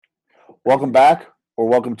Welcome back, or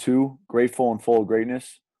welcome to Grateful and Full of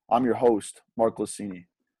Greatness. I'm your host, Mark Glicini.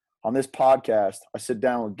 On this podcast, I sit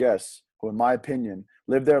down with guests who, in my opinion,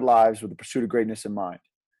 live their lives with the pursuit of greatness in mind.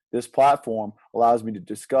 This platform allows me to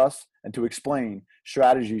discuss and to explain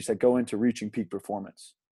strategies that go into reaching peak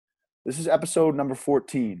performance. This is episode number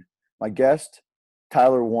 14. My guest,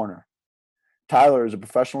 Tyler Warner. Tyler is a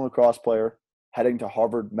professional lacrosse player heading to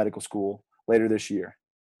Harvard Medical School later this year.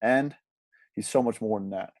 And he's so much more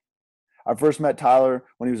than that. I first met Tyler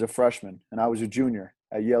when he was a freshman, and I was a junior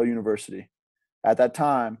at Yale University. At that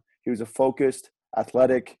time, he was a focused,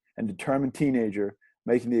 athletic, and determined teenager,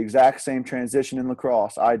 making the exact same transition in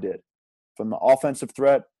lacrosse I did, from the offensive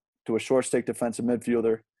threat to a short-stick defensive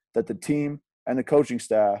midfielder that the team and the coaching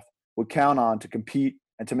staff would count on to compete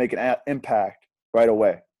and to make an impact right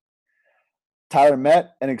away. Tyler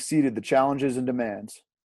met and exceeded the challenges and demands,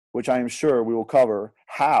 which I am sure we will cover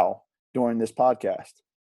how during this podcast.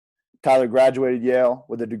 Tyler graduated Yale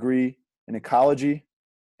with a degree in ecology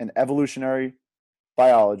and evolutionary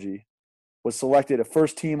biology, was selected a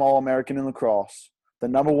first-team All-American in lacrosse, the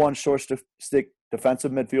number one short-stick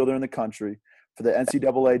defensive midfielder in the country for the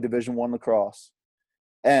NCAA Division I lacrosse,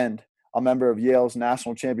 and a member of Yale's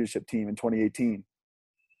national championship team in 2018.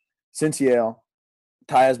 Since Yale,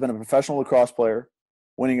 Ty has been a professional lacrosse player,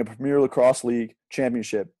 winning a Premier Lacrosse League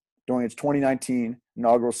Championship during its 2019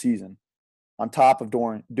 inaugural season, on top of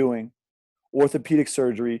doing orthopedic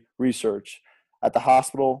surgery research at the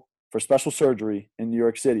Hospital for Special Surgery in New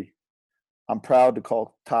York City. I'm proud to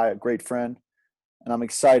call Ty a great friend, and I'm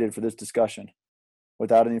excited for this discussion.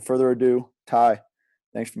 Without any further ado, Ty,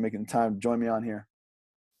 thanks for making the time to join me on here.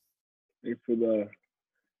 Thanks for the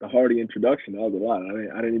hearty introduction. That was a lot.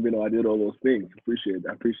 I didn't even know I did all those things.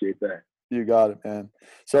 I appreciate that. You got it, man.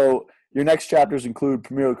 So your next chapters include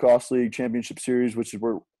Premier Lacrosse League Championship Series, which is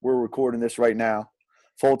where we're recording this right now.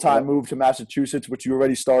 Full-time move to Massachusetts, which you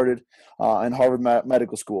already started, and Harvard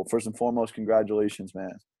Medical School. First and foremost, congratulations,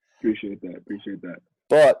 man. Appreciate that.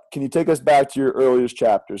 But can you take us back to your earliest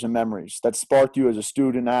chapters and memories that sparked you as a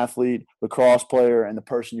student, athlete, lacrosse player, and the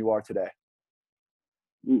person you are today?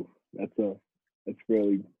 Ooh, that's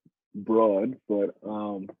fairly broad, but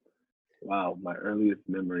wow, my earliest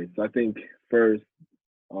memory. So I think first,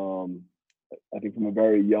 I think from a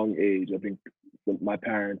very young age, I think my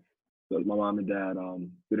parents, so my mom and dad,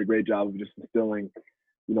 did a great job of just instilling,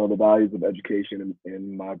 the values of education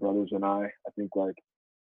in my brothers and I. I think like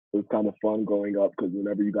it was kind of fun growing up because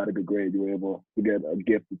whenever you got a good grade, you were able to get a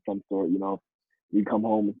gift of some sort. You come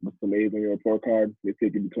home with some A's on your report card, they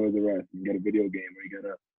take you to Toys R Us, you get a video game or you get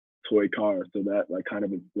a toy car. So that like kind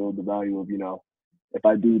of instilled the value of, if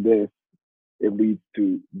I do this, it leads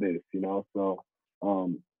to this, So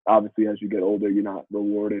obviously as you get older, you're not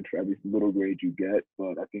rewarded for every little grade you get.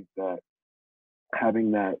 But I think that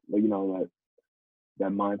having that,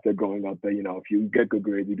 that mindset growing up that, if you get good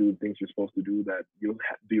grades, you do the things you're supposed to do, that you'll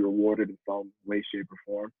be rewarded in some way, shape,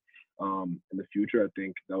 or form in the future. I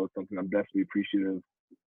think that was something I'm definitely appreciative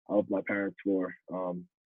of my parents for.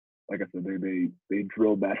 Like I said, they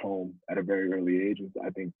drilled that home at a very early age. And I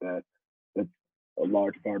think that's a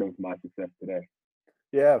large part of my success today.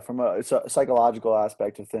 Yeah, from a psychological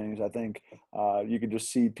aspect of things, I think you can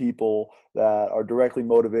just see people that are directly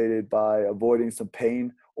motivated by avoiding some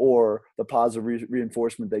pain or the positive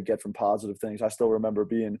reinforcement they get from positive things. I still remember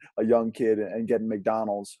being a young kid and getting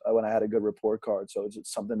McDonald's when I had a good report card. So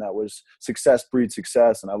it's something that was success breeds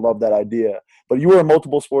success, and I love that idea. But you were a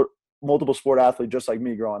multiple sport athlete just like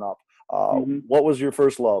me growing up. What was your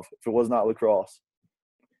first love if it was not lacrosse?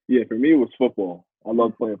 Yeah, for me, it was football. I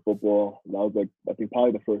loved playing football. That was I think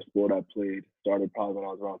probably the first sport I played. Started probably when I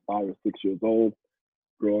was around 5 or 6 years old.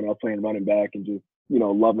 Growing up playing running back and just,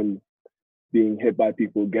 loving being hit by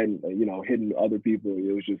people, getting, hitting other people.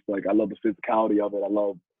 It was just like, I love the physicality of it. I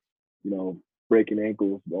love, breaking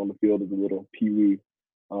ankles on the field as a little peewee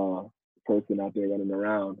person out there running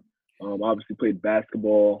around. Obviously played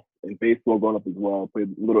basketball and baseball growing up as well.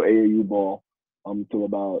 Played a little AAU ball until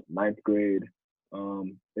about 9th grade.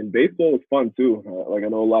 And baseball was fun too. Like I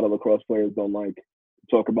know a lot of lacrosse players don't like to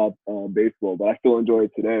talk about baseball, but I still enjoy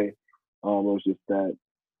it today. It was just that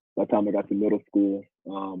by the time I got to middle school,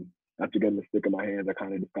 after getting the stick in my hands, I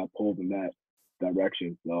kind of just got pulled in that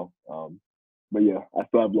direction. So, but yeah, I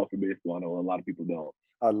still have love for baseball. I know a lot of people don't.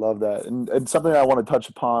 I love that. And something I want to touch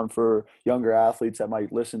upon for younger athletes that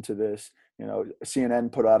might listen to this,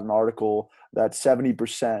 CNN put out an article that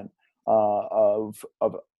 70% of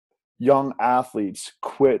young athletes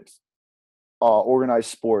quit organized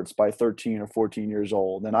sports by 13 or 14 years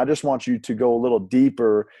old. And I just want you to go a little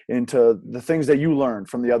deeper into the things that you learned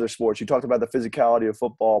from the other sports. You talked about the physicality of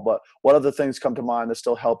football, but what other things come to mind that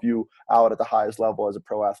still help you out at the highest level as a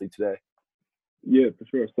pro athlete today? Yeah, for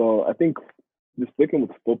sure. So I think just sticking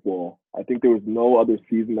with football, I think there was no other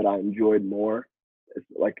season that I enjoyed more. It's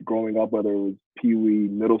like growing up, whether it was Pee Wee,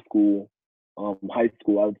 middle school, high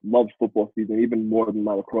school, I loved football season even more than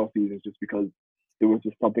my lacrosse season, just because there was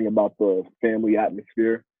just something about the family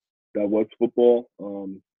atmosphere that was football.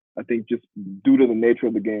 I think just due to the nature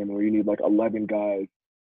of the game, where you need like 11 guys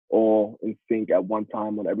all in sync at one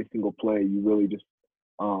time on every single play, you really just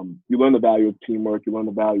you learn the value of teamwork, you learn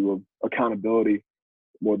the value of accountability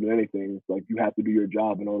more than anything. It's like you have to do your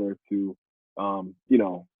job in order to,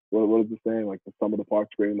 what is the saying? Like the sum of the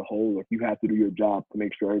parts greater than the whole. Like you have to do your job to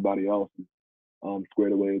make sure everybody else is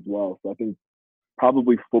squared away as well. So I think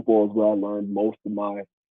probably football is where I learned most of my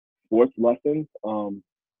sports lessons.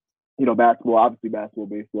 Basketball, obviously basketball,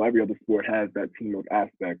 baseball, every other sport has that teamwork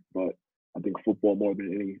aspect, but I think football more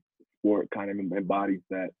than any sport kind of embodies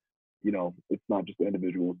that, it's not just the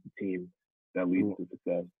individual, it's the team that leads to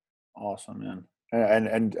success. Awesome, man.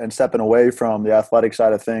 And stepping away from the athletic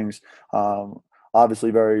side of things,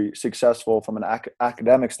 obviously very successful from an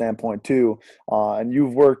academic standpoint too. And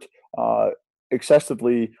you've worked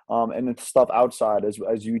excessively and stuff outside,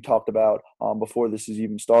 as you talked about before this has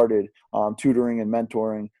even started, tutoring and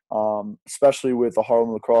mentoring, especially with the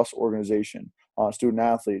Harlem Lacrosse organization, student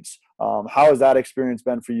athletes. How has that experience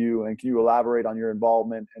been for you? And can you elaborate on your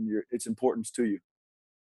involvement and its importance to you?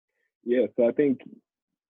 Yeah, so I think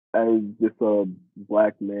as just a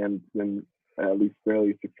black man that's been at least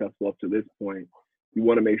fairly successful up to this point, you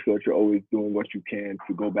want to make sure that you're always doing what you can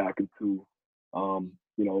to go back into,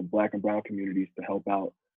 black and brown communities to help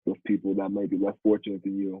out those people that might be less fortunate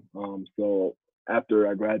than you. So after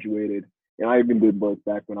I graduated, and I even did work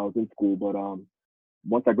back when I was in school, but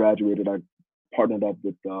once I graduated, I partnered up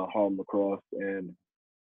with Harlem Lacrosse, and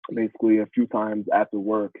basically a few times after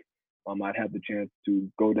work, I'd have the chance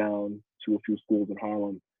to go down to a few schools in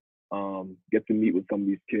Harlem, get to meet with some of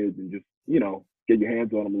these kids and just, get your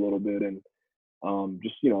hands on them a little bit and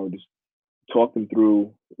just talk them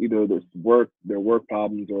through either their work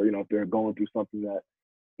problems, or, if they're going through something that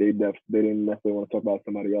they didn't necessarily want to talk about with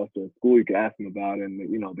somebody else or in school, you can ask them about it, and,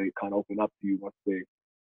 they kind of open up to you once they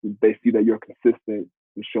see that you're consistent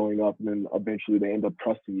in showing up, and then eventually they end up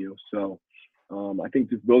trusting you. So I think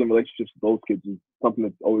just building relationships with those kids is something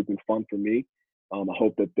that's always been fun for me. I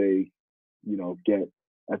hope that they, get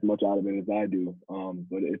as much out of it as I do.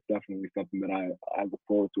 But it's definitely something that I look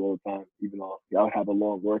forward to all the time, even though I'll have a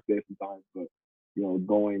long work day sometimes, but,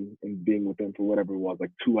 going and being with them for whatever it was,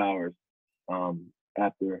 like 2 hours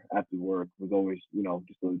after work was always,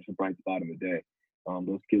 just a bright spot in the day.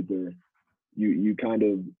 Those kids are, you kind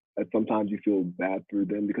of, sometimes you feel bad for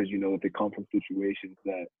them because that they come from situations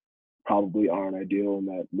that probably aren't ideal and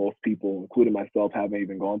that most people, including myself, haven't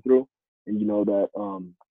even gone through. And that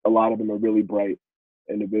a lot of them are really bright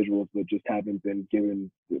individuals, but just haven't been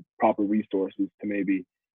given the proper resources to maybe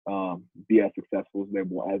be as successful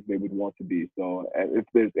as they would want to be. So if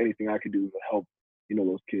there's anything I could do to help,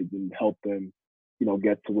 those kids and help them,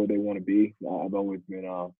 get to where they want to be, I've always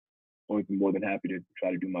been more than happy to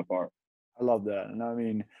try to do my part. I love that. And I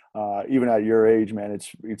mean, even at your age, man,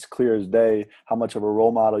 it's clear as day how much of a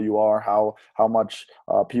role model you are, how much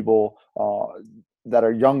people that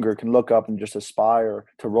are younger can look up and just aspire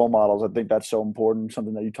to role models. I think that's so important.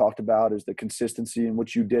 Something that you talked about is the consistency in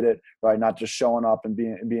which you did it, right? Not just showing up and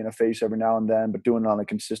being a face every now and then, but doing it on a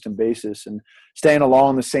consistent basis and staying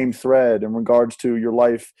along the same thread in regards to your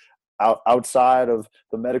life outside of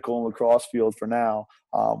the medical and lacrosse field for now.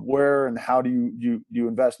 Where and how do you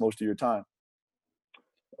invest most of your time?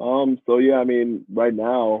 So yeah, I mean, right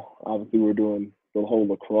now, obviously we're doing the whole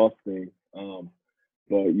lacrosse thing.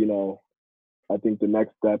 But I think the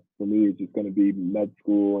next step for me is just going to be med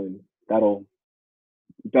school, and that'll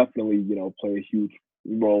definitely, play a huge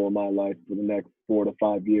role in my life for the next 4 to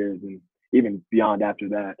 5 years, and even beyond after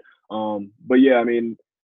that. But yeah, I mean,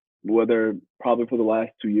 whether probably for the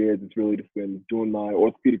last 2 years, it's really just been doing my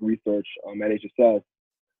orthopedic research at HSS,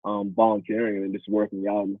 volunteering, and then just working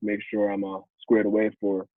out and make sure I'm squared away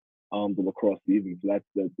for the lacrosse season. So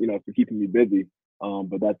it's been keeping me busy.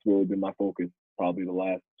 But that's really been my focus probably the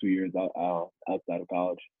last 2 years outside of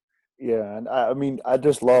college. Yeah, and I mean, I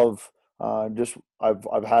just love just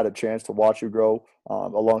I've had a chance to watch you grow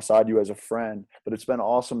alongside you as a friend, but it's been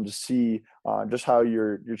awesome to see just how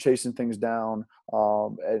you're chasing things down,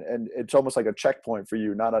 and it's almost like a checkpoint for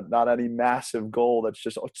you, not any massive goal that's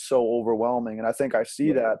just so overwhelming. And I think I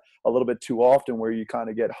see Right. that a little bit too often, where you kind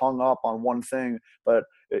of get hung up on one thing, but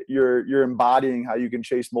you're embodying how you can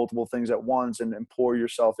chase multiple things at once and pour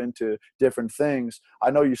yourself into different things.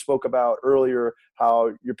 I know you spoke about earlier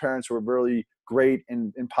how your parents were really great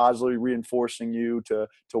in positively reinforcing you to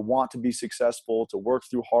want to be successful, to work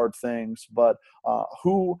through hard things. But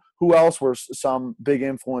who else were some big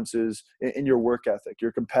influences in your work ethic,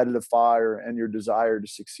 your competitive fire, and your desire to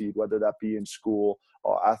succeed, whether that be in school,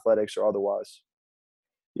 athletics, or otherwise?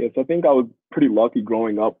 Yes, I think I was pretty lucky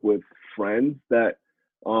growing up with friends that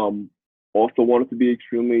also wanted to be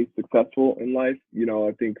extremely successful in life.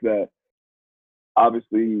 I think that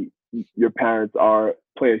obviously your parents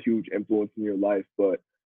play a huge influence in your life, but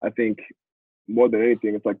I think more than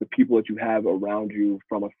anything, it's like the people that you have around you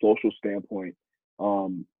from a social standpoint,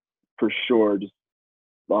 for sure, just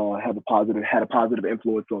had a positive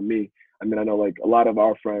influence on me. I mean, I know like a lot of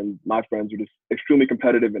my friends were just extremely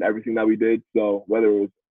competitive in everything that we did. So whether it was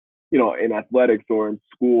in athletics or in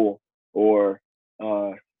school or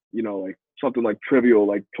like something like trivial,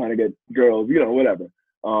 like trying to get girls, whatever.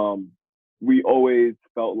 We always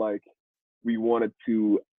felt like we wanted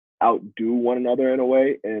to outdo one another in a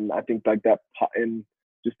way, and I think like that, and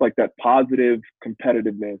just like that positive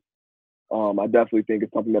competitiveness. I definitely think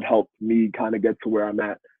it's something that helped me kind of get to where I'm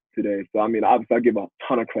at today. So I mean, obviously, I give a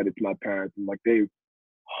ton of credit to my parents, and like they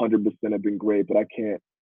 100% have been great, but I can't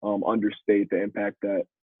understate the impact that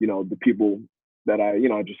the people that I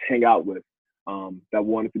just hang out with that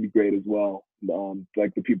wanted to be great as well.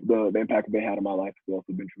 Like the impact they had on my life has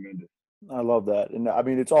also been tremendous. I love that. And I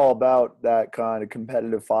mean, it's all about that kind of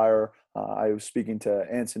competitive fire. I was speaking to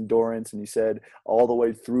Anson Dorrance, and he said all the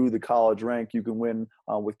way through the college rank, you can win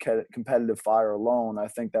with competitive fire alone. I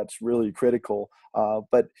think that's really critical.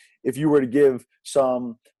 But if you were to give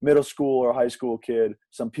some middle school or high school kid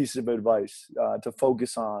some pieces of advice to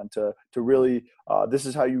focus on, to really, this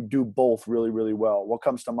is how you do both really, really well, what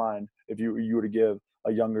comes to mind if you were to give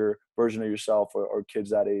a younger version of yourself or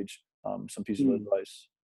kids that age some pieces of Hmm. advice?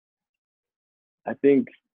 I think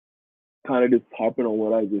kind of just harping on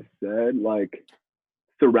what I just said, like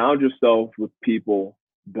surround yourself with people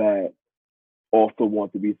that also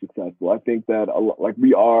want to be successful. I think that like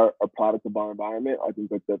we are a product of our environment. I think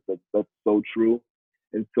that's so true.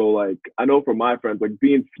 And so like I know for my friends, like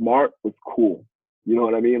being smart was cool. You know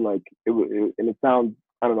what I mean? Like and it sounds,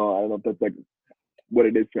 I don't know if that's like what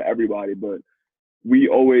it is for everybody, but we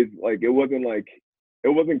always like it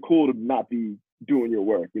wasn't cool to not be doing your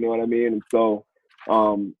work. You know what I mean? And so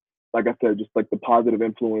like I said, just like the positive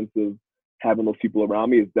influence of having those people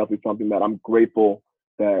around me is definitely something that I'm grateful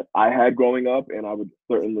that I had growing up, and I would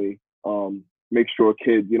certainly make sure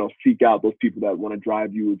kids, seek out those people that want to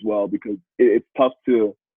drive you as well, because it's tough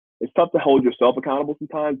to hold yourself accountable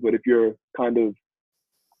sometimes. But if you're kind of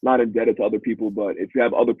not indebted to other people, but if you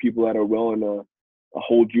have other people that are willing to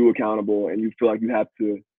hold you accountable, and you feel like you have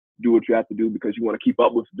to do what you have to do because you want to keep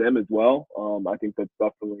up with them as well, I think that's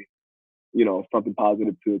definitely something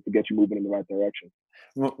positive to get you moving in the right direction.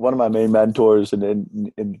 One of my main mentors, and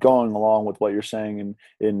in going along with what you're saying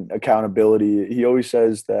in accountability, he always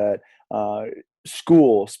says that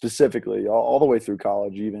school specifically, all the way through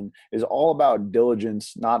college even, is all about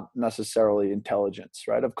diligence, not necessarily intelligence,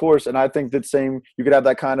 right? Of course, and I think that same, you could have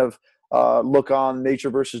that kind of look on nature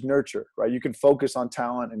versus nurture, right? You can focus on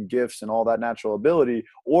talent and gifts and all that natural ability,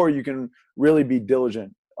 or you can really be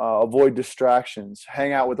diligent, avoid distractions,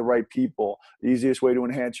 hang out with the right people. The easiest way to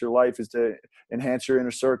enhance your life is to enhance your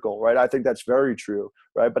inner circle, right? I think that's very true,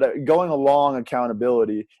 right? But going along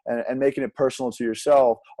accountability and making it personal to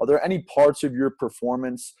yourself, are there any parts of your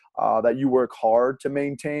performance that you work hard to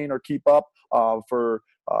maintain or keep up for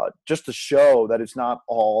just to show that it's not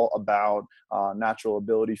all about natural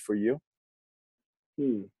ability for you?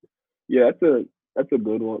 Hmm. Yeah, that's a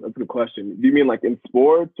good one. That's a good question. Do you mean like in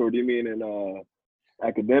sports, or do you mean in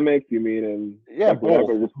academics? Do you mean in Yeah, like both.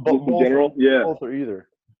 whatever, just in Both, general? Yeah. both or either.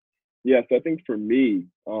 Yeah, so I think for me,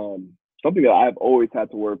 something that I've always had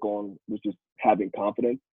to work on was just having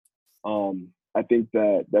confidence. I think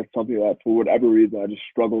that that's something that for whatever reason I just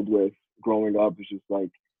struggled with growing up. It's just like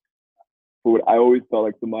I always felt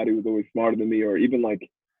like somebody was always smarter than me, or even like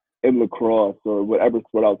in lacrosse or whatever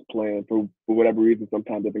sport I was playing. For whatever reason,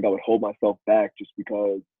 sometimes I think I would hold myself back just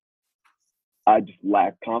because I just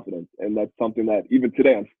lack confidence, and that's something that even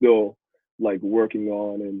today I'm still like working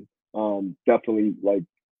on, and definitely like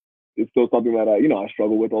it's still something that I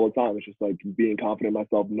struggle with all the time. It's just like being confident in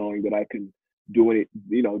myself, knowing that I can do it,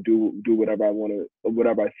 do whatever I want to,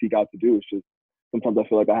 whatever I seek out to do. It's just sometimes I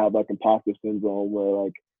feel like I have like imposter syndrome where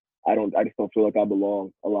like I just don't feel like I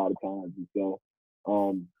belong a lot of times. And so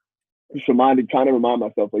just trying to remind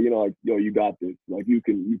myself, like, like, yo, you got this. Like, you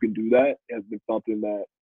can do that has been something that,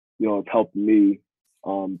 has helped me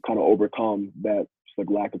kind of overcome that just like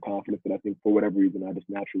lack of confidence that I think for whatever reason I just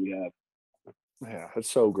naturally have. Yeah, that's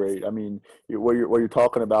so great. I mean, what you're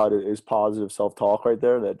talking about is positive self-talk right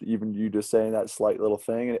there. That even you just saying that slight little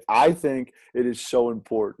thing, and I think it is so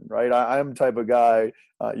important, right? I'm the type of guy,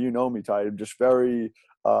 you know me, Ty. I'm just very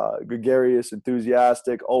gregarious,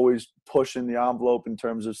 enthusiastic, always pushing the envelope in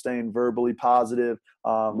terms of staying verbally positive,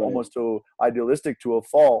 Right. almost to idealistic to a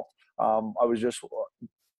fault. I was just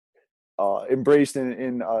embraced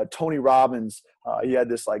in Tony Robbins. He had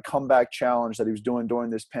this like comeback challenge that he was doing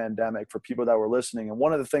during this pandemic for people that were listening. And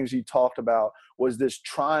one of the things he talked about was this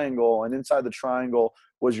triangle, and inside the triangle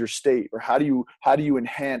was your state, or how do you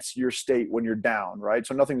enhance your state when you're down, right?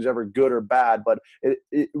 So nothing's ever good or bad, but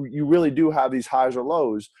you really do have these highs or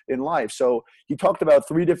lows in life. So he talked about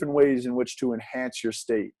 3 different ways in which to enhance your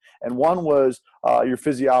state. And one was your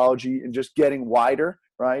physiology and just getting wider,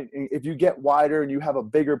 right? If you get wider and you have a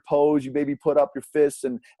bigger pose, you maybe put up your fists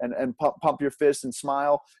and pump your fists and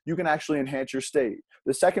smile, you can actually enhance your state.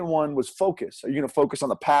 The second one was focus. Are you going to focus on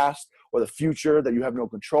the past or the future that you have no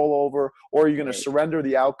control over, or are you going to surrender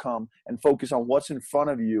the outcome and focus on what's in front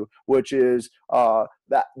of you, which is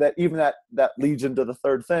that leads into the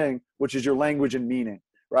third thing, which is your language and meaning.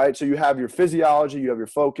 Right. So you have your physiology, you have your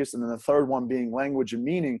focus, and then the third one being language and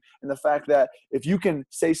meaning. And the fact that if you can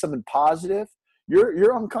say something positive,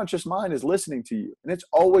 your unconscious mind is listening to you, and it's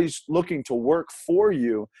always looking to work for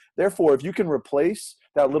you. Therefore, if you can replace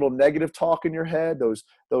that little negative talk in your head,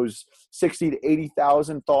 those 60 to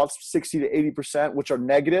 80,000 thoughts, 60 to 80%, which are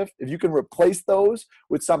negative, if you can replace those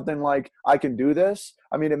with something like, I can do this,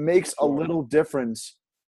 I mean, it makes a little difference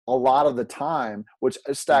a lot of the time, which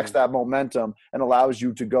stacks that momentum and allows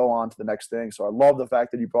you to go on to the next thing. So I love the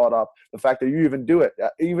fact that you brought up the fact that you even do it,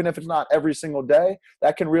 even if it's not every single day,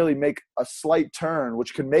 that can really make a slight turn,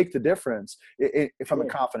 which can make the difference from a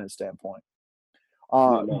confidence standpoint.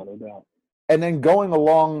 No doubt. And then going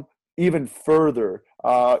along even further,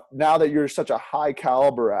 now that you're such a high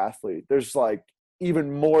caliber athlete, there's like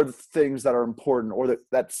even more things that are important or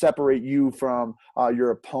that separate you from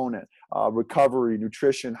your opponent. Recovery,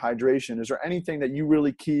 nutrition, hydration. Is there anything that you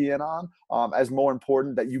really key in on as more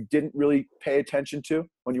important that you didn't really pay attention to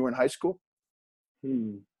when you were in high school?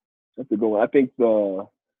 That's a good one. I think the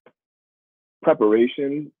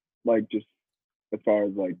preparation, like just as far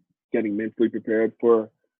as like getting mentally prepared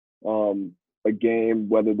for a game,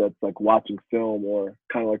 whether that's like watching film or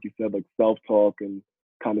kind of like you said, like self-talk and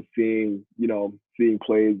kind of seeing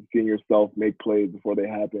plays, seeing yourself make plays before they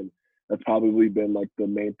happen. That's probably been like the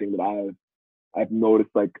main thing that I've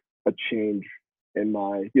noticed like a change in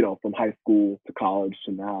my, from high school to college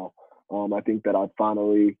to now. I think that I've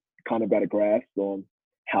finally kind of got a grasp on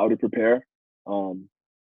how to prepare.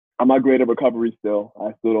 I'm not great at recovery still.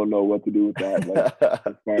 I still don't know what to do with that. Like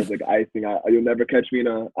as far as like icing, you'll never catch me in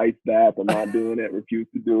an ice bath. I'm not doing it. Refuse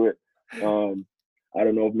to do it. I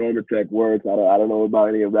don't know if Normatec works. I don't know about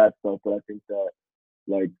any of that stuff. But I think that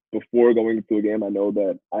like before going into a game, I know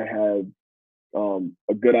that I have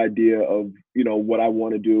a good idea of what I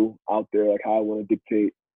want to do out there, like how I want to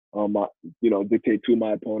dictate dictate to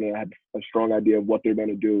my opponent. I have a strong idea of what they're going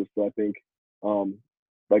to do. So I think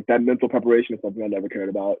like that mental preparation is something I never cared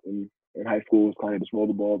about in high school. Was kind of just roll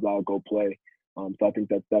the balls out, go play. So I think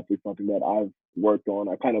that's definitely something that I've worked on.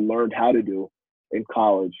 I kind of learned how to do in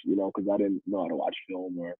college, because I didn't know how to watch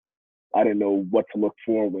film or I didn't know what to look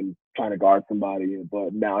for when trying to guard somebody.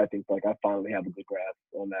 But now I think like I finally have a good grasp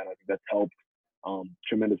on that. I think that's helped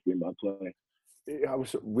tremendously in my play. I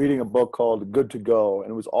was reading a book called Good to Go,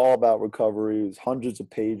 and it was all about recovery. It was hundreds of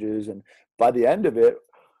pages, and by the end of it,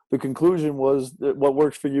 the conclusion was that what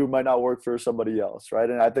works for you might not work for somebody else, right?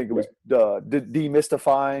 And I think it was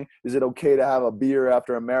demystifying. Is it okay to have a beer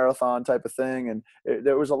after a marathon type of thing? And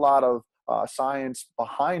there was a lot of science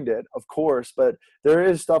behind it, of course, but there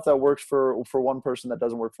is stuff that works for one person that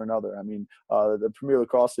doesn't work for another. I mean, the Premier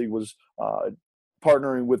Lacrosse League was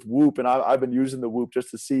partnering with Whoop, and I've been using the Whoop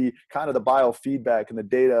just to see kind of the biofeedback and the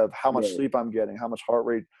data of how much sleep I'm getting, how much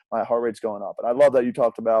my heart rate's going up. And I love that you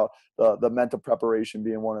talked about the mental preparation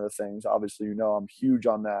being one of the things. Obviously, I'm huge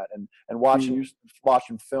on that. And watching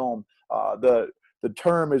film, the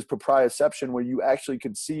term is proprioception, where you actually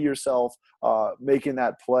can see yourself making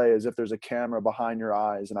that play as if there's a camera behind your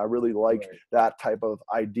eyes. And I really like that type of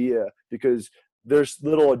idea, because there's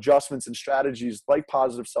little adjustments and strategies like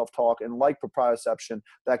positive self-talk and like proprioception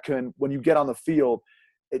that can, when you get on the field,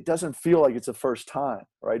 it doesn't feel like it's the first time,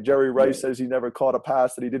 right? Jerry Rice says he never caught a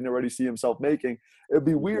pass that he didn't already see himself making. It'd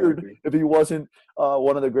be weird if he wasn't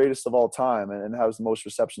one of the greatest of all time and has the most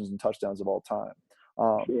receptions and touchdowns of all time.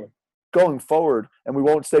 Going forward, and we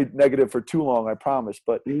won't stay negative for too long, I promise,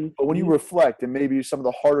 but when you reflect and maybe some of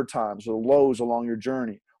the harder times or lows along your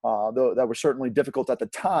journey, that were certainly difficult at the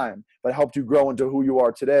time, but helped you grow into who you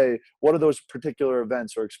are today, what are those particular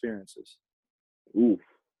events or experiences? Oof.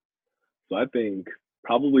 So I think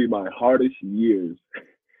probably my hardest years,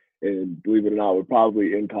 and believe it or not, were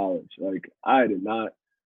probably in college. Like, I did not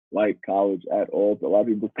like college at all. So a lot of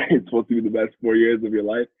people say it's supposed to be the best 4 years of your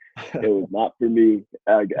life. It was not for me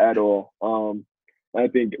at all. I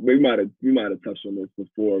think we might have touched on this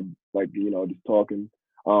before, like, just talking.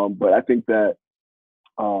 But I think that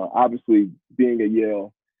obviously being at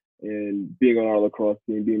Yale and being on our lacrosse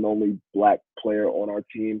team, being the only Black player on our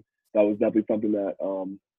team, that was definitely something that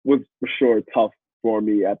was for sure tough for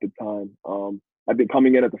me at the time. I think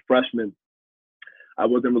coming in as a freshman, I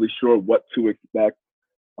wasn't really sure what to expect.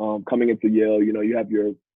 Coming into Yale, you have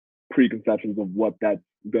your preconceptions of what that's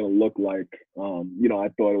gonna look like. I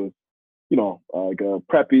thought it was, like a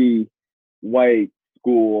preppy white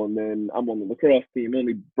school, and then I'm on the lacrosse team,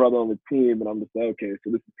 only brother on the team, and I'm just like, okay,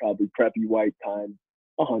 so this is probably preppy white times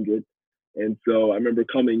 100. And so I remember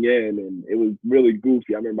coming in, and it was really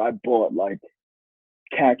goofy. I remember I bought like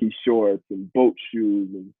khaki shorts and boat shoes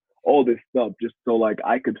and all this stuff just so like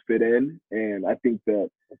I could fit in. And I think that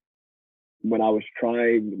when I was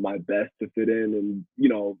trying my best to fit in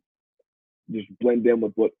and, just blend in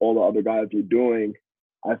with what all the other guys were doing,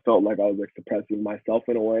 I felt like I was like suppressing myself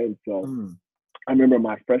in a way. And so I remember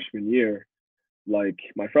my freshman year, like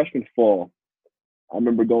my freshman fall, I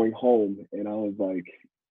remember going home and I was like,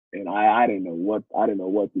 and I didn't know what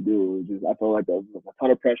to do. It was just, I felt like there was a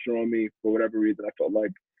ton of pressure on me for whatever reason. I felt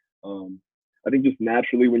like I think just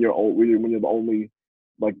naturally when you're the only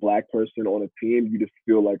like Black person on a team, you just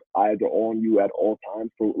feel like eyes are on you at all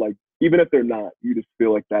times. So like even if they're not, you just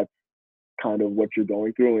feel like that's kind of what you're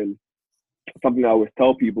going through. And something I always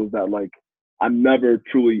tell people is that like I'm never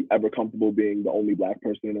truly ever comfortable being the only Black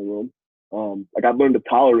person in a room. Like I've learned to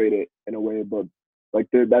tolerate it in a way, but like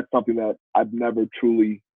that's something that I've never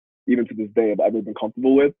truly, even to this day, have ever been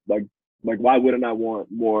comfortable with. Like why wouldn't I want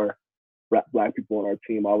more Black people on our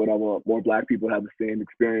team? Why would I want more Black people to have the same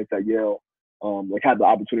experience at Yale? Like have the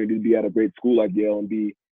opportunity to be at a great school like Yale and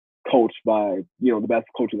be coached by, the best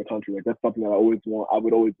coach in the country. Like that's something that I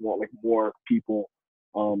would always want like more people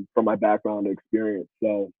from my background to experience.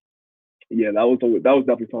 So yeah, that was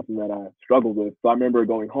definitely something that I struggled with. So I remember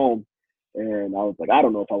going home and I was like, I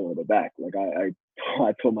don't know if I want to go back. Like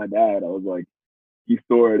I told my dad, I was like, he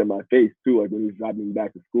saw it in my face too. Like when he was driving me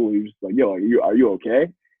back to school, he was just like, yo, are you okay?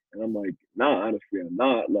 And I'm like, nah, honestly, I'm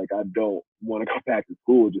not. Like I don't want to go back to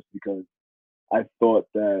school just because I thought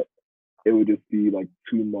that it would just be like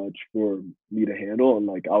too much for me to handle. And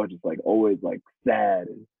like I was just like always like sad,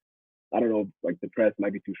 and I don't know if like depressed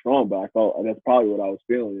might be too strong, but I felt that's probably what I was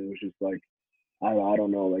feeling. It was just like I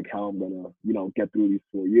don't know like how I'm gonna get through these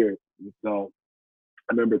 4 years. And so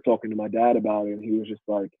I remember talking to my dad about it, and he was just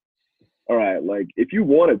like, all right, like if you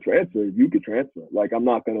want to transfer, you could transfer. Like I'm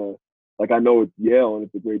not gonna, like I know it's Yale and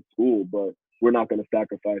it's a great school, but we're not gonna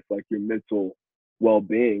sacrifice like your mental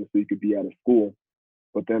well-being so you could be at a school.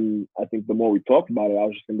 But then I think the more we talked about it, I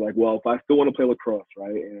was just gonna be like, well, if I still want to play lacrosse,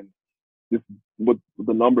 right, and just what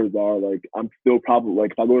the numbers are, like I'm still probably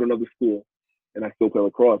like if I go to another school and I still play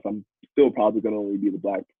lacrosse, I'm still probably gonna only be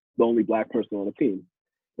the only Black person on the team.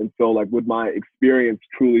 And so like would my experience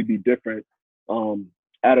truly be different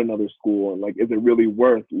at another school? And like is it really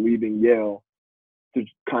worth leaving Yale to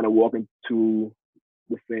kind of walk into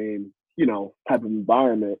the same, type of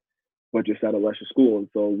environment, but just at a lesser school? And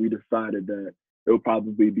so we decided that it would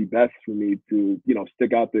probably be best for me to,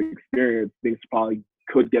 stick out the experience. Things probably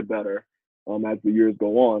could get better as the years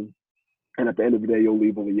go on. And at the end of the day, you'll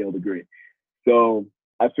leave with a Yale degree. So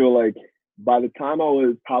I feel like by the time I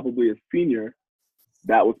was probably a senior,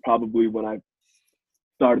 that was probably when I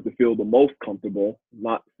started to feel the most comfortable,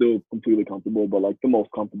 not still completely comfortable, but like the most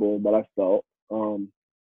comfortable that I felt.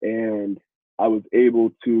 And I was able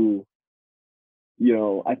to,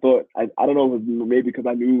 I thought, I don't know if it was maybe because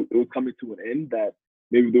I knew it was coming to an end, that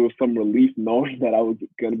maybe there was some relief knowing that I was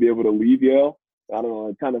going to be able to leave Yale. I don't know.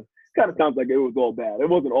 It kind of sounds like it was all bad. It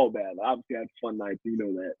wasn't all bad. Obviously, I had fun nights,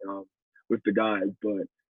 that, with the guys. But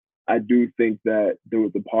I do think that there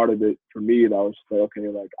was a part of it for me that I was just like, okay,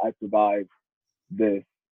 like I survived this.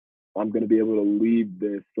 I'm going to be able to leave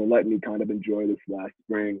this. So let me kind of enjoy this last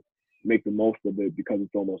spring, make the most of it because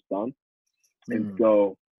it's almost done. And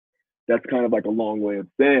so that's kind of like a long way of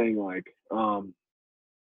saying like,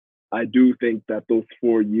 I do think that those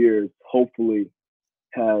 4 years hopefully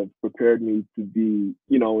have prepared me to be,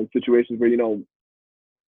 in situations where,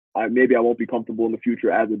 maybe I won't be comfortable in the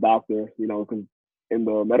future as a doctor, because in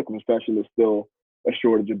the medical profession, there's still a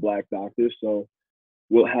shortage of Black doctors. So,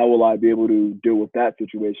 how will I be able to deal with that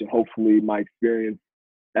situation? Hopefully, my experience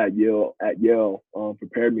at Yale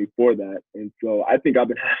prepared me for that. And so, I think I've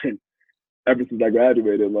been having, ever since I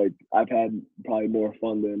graduated, like I've had probably more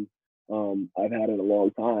fun than I've had in a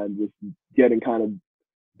long time, just getting kind of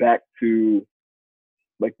back to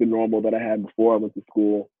like the normal that I had before I went to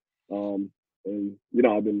school. And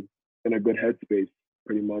I've been in a good headspace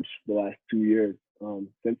pretty much the last 2 years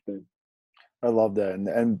since then. I love that.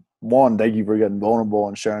 And one, thank you for getting vulnerable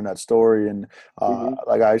and sharing that story. And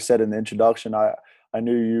like I said in the introduction, I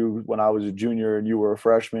knew you when I was a junior and you were a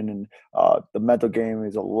freshman. And the mental game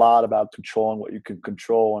is a lot about controlling what you can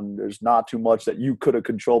control. And there's not too much that you could have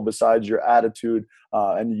controlled besides your attitude.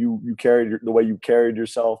 And you carried the way you carried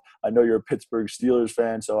yourself. I know you're a Pittsburgh Steelers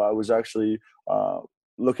fan, so I was actually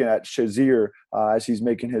looking at Shazier as he's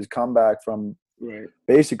making his comeback from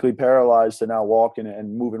basically paralyzed to now walking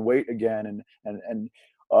and moving weight again. And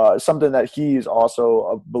something that he's also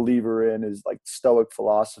a believer in is like stoic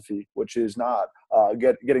philosophy, which is not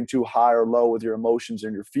getting too high or low with your emotions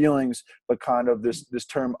and your feelings, but kind of this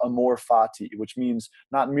term amor fati, which means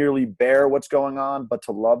not merely bear what's going on, but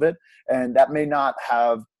to love it. And that may not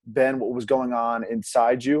have been what was going on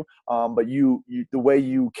inside you, but you the way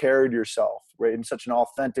you carried yourself, right, in such an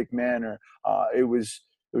authentic manner, it was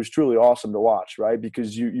truly awesome to watch, right?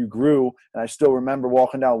 Because you grew, and I still remember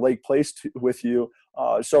walking down Lake Place with you,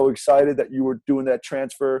 so excited that you were doing that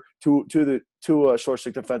transfer to a short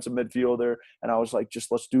stick defensive midfielder, and I was like,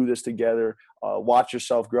 just let's do this together. Watch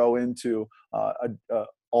yourself grow into a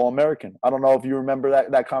All-American. I don't know if you remember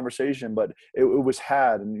that conversation, but it was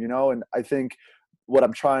had, and and I think what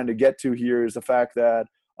I'm trying to get to here is the fact that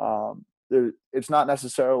it's not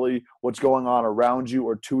necessarily what's going on around you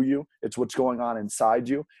or to you. It's what's going on inside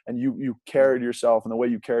you. And you carried yourself, and the way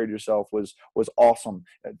you carried yourself was awesome,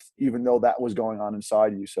 even though that was going on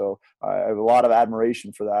inside you. So I have a lot of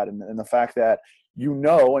admiration for that. And the fact that and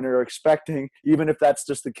you're expecting, even if that's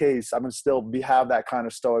just the case, I'm going to still have that kind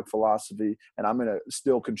of stoic philosophy, and I'm going to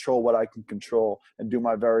still control what I can control and do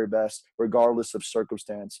my very best, regardless of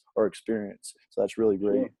circumstance or experience. So that's really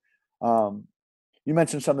great. Sure. You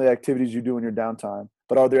mentioned some of the activities you do in your downtime,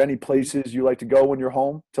 but are there any places you like to go when you're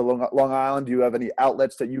home to Long Island? Do you have any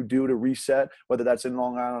outlets that you do to reset, whether that's in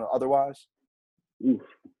Long Island or otherwise?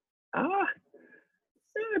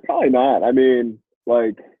 Probably not. I mean,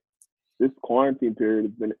 like, this quarantine period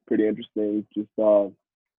has been pretty interesting. Just,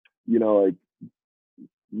 like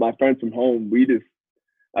my friends from home,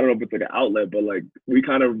 I don't know if it's like an outlet, but like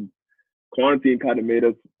quarantine kind of made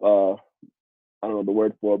us, I don't know the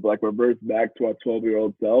word for it, but like revert back to our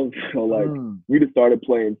 12-year-old selves. So like we just started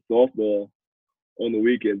playing softball on the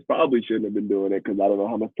weekends. Probably shouldn't have been doing it because I don't know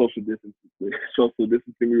how much social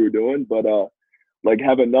distancing we were doing, but like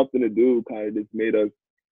having nothing to do kind of just made us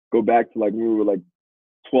go back to like when we were like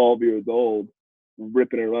 12 years old,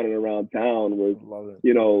 ripping and running around town with,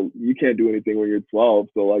 you can't do anything when you're 12.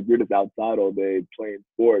 So like we're just outside all day playing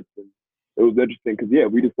sports. And it was interesting because,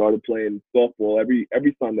 we just started playing softball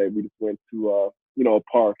every Sunday. We just went to, a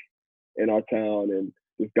park in our town and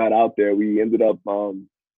just got out there. We ended up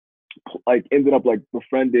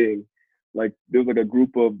befriending, like there was like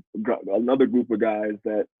another group of guys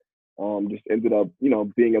that just ended up,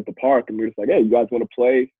 being at the park, and we were just like, hey, you guys want to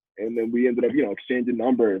play? And then we ended up, exchanging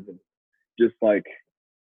numbers, and just like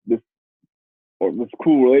this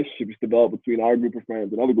cool relationship just developed between our group of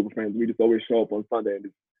friends and other group of friends. We just always show up on Sunday and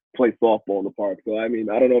just play softball in the park. So I mean,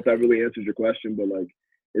 I don't know if that really answers your question, but like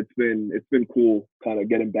it's been cool kind of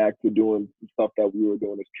getting back to doing stuff that we were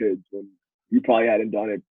doing as kids when you probably hadn't done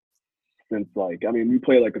it since we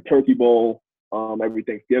play like a turkey bowl every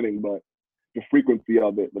Thanksgiving, but the frequency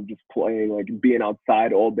of it, of just playing, like being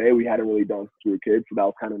outside all day, we hadn't really done since we were kids. So that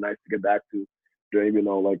was kind of nice to get back to, even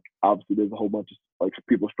though like obviously there's a whole bunch of like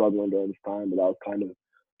people struggling during this time, but that was kind of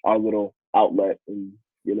our little outlet, and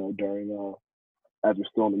during as we're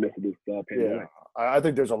still in the midst of this pandemic. Yeah, I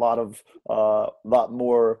think there's a lot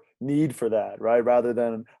more need for that, right? Rather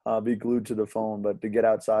than be glued to the phone, but to get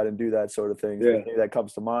outside and do that sort of thing. Yeah. The thing that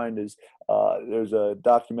comes to mind is There's a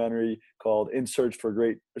documentary called In Search of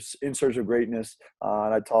Greatness,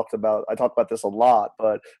 and I talked about this a lot.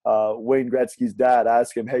 But Wayne Gretzky's dad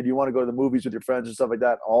asked him, "Hey, do you want to go to the movies with your friends and stuff like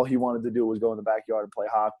that?" All he wanted to do was go in the backyard and play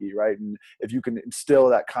hockey, right? And if you can instill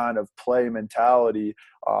that kind of play mentality,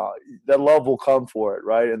 that love will come for it,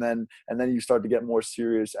 right? And then you start to get more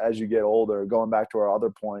serious as you get older. Going back to our other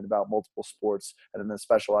point about multiple sports and then the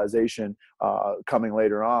specialization coming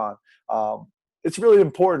later on, it's really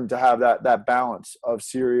important to have that balance of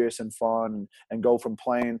serious and fun, and go from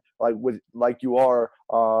playing like you are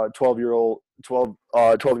 12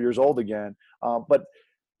 years old again. But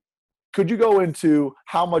could you go into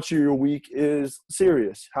how much of your week is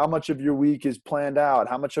serious? How much of your week is planned out?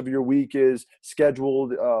 How much of your week is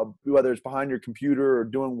scheduled, whether it's behind your computer or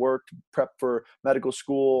doing work to prep for medical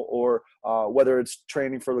school, or whether it's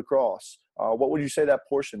training for lacrosse? What would you say that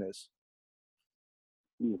portion is?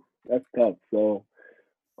 Ooh, that's tough. So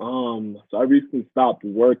I recently stopped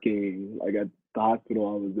working, like at the hospital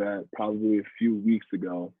I was at probably a few weeks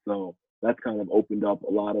ago. So that's kind of opened up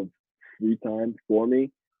a lot of free time for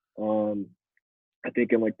me. Um, I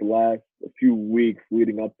think in like the last few weeks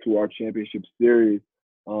leading up to our championship series,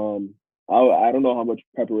 I don't know how much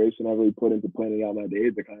preparation I really put into planning out my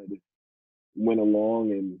days. I kind of just went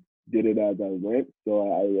along and did it as I went. So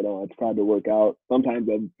I tried to work out. Sometimes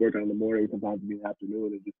I work out in the morning, sometimes in the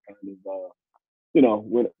afternoon, and just kind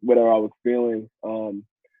of whatever I was feeling.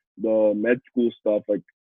 The med school stuff, like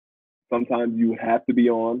sometimes you have to be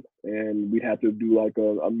on, and we'd have to do like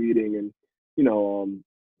a meeting, and you know,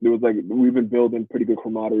 there was like we've been building pretty good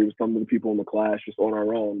camaraderie with some of the people in the class just on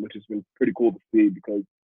our own, which has been pretty cool to see, because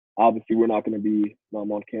obviously we're not going to be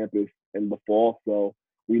on campus in the fall, so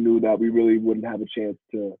we knew that we really wouldn't have a chance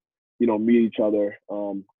to meet each other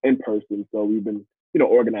in person. So we've been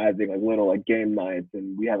organizing like little like game nights,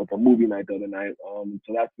 and we had like a movie night the other night.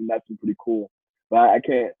 So that's been pretty cool. But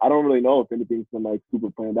I don't really know if anything's been like super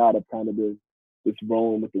planned out. I've kind of been just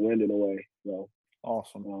rolling with the wind in a way. So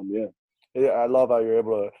Awesome. yeah. Yeah, I love how you're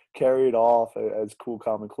able to carry it off as Cool,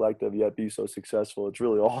 Calm, and Collective, yet be so successful. It's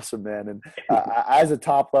really awesome, man. And as a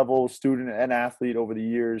top level student and athlete over the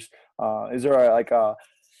years, is there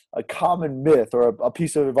a common myth or a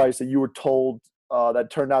piece of advice that you were told that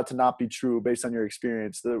turned out to not be true based on your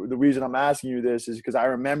experience? The reason I'm asking you this is because I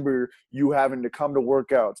remember you having to come to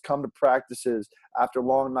workouts, come to practices after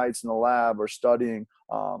long nights in the lab or studying.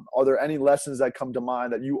 Are there any lessons that come to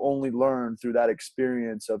mind that you only learned through that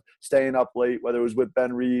experience of staying up late, whether it was with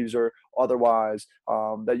Ben Reeves or otherwise,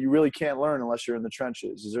 that you really can't learn unless you're in the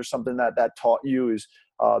trenches? Is there something that taught you, is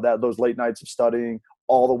that those late nights of studying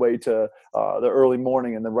all the way to the early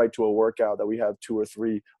morning and then right to a workout that we have 2 or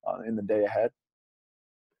 3 in the day ahead?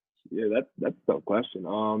 Yeah, that's a tough question.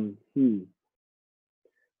 I'm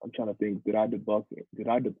trying to think. Did I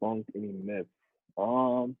debunk any myths?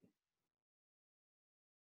 Um,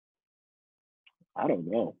 I don't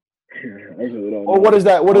know. I really don't Or what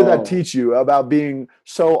know. does that teach you about being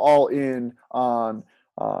so all in on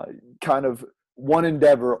kind of one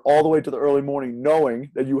endeavor all the way to the early morning,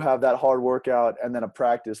 knowing that you have that hard workout and then a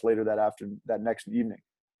practice later that next evening?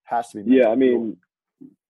 Has to be Yeah, mental. I mean,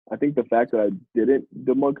 I think the fact that I didn't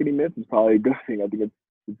debunk any myths is probably a good thing. I think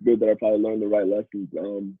it's good that I probably learned the right lessons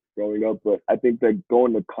growing up. But I think that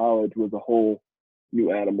going to college was a whole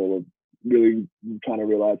new animal of really trying to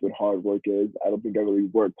realize what hard work is. I don't think I really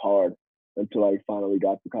worked hard until I finally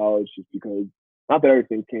got to college, just because not that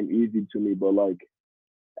everything came easy to me, but like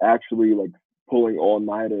actually like pulling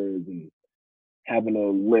all-nighters and having to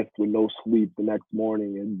lift with no sleep the next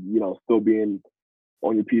morning, and still being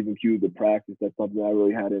on your P's and Q's of practice. That's something I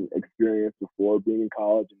really hadn't experienced before being in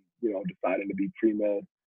college, and deciding to be pre-med,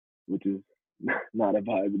 which is not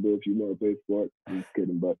advisable if you want to play sport. I'm just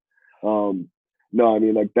kidding, but no, I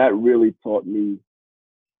mean, like that really taught me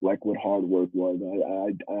like what hard work was.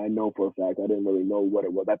 I know for a fact I didn't really know what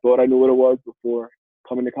it was. I thought I knew what it was before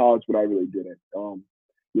coming to college, but I really didn't.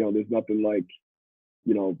 There's nothing like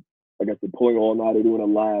like I said, pulling all night or doing a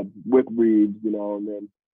lab with Reeves, and then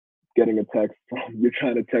getting a text from you're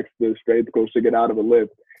trying to text the strength coach to get out of a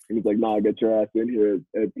lift, and he's like, "Nah, get your ass in here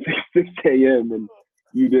at 6 a.m. and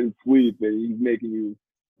you didn't sleep," and he's making you,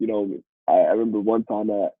 I remember one time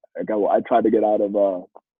I tried to get out of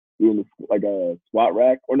doing like a squat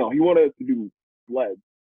rack, or no, he wanted us to do sleds.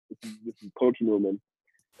 This is coaching room,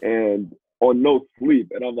 and on no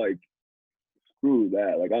sleep, and I'm like, screw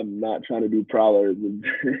that, like I'm not trying to do prowlers and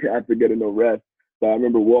after getting no rest. So I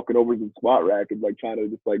remember walking over to the squat rack and like trying to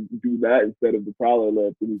just like do that instead of the prowler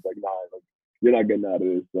lift, and he's like, "Nah, like you're not getting out of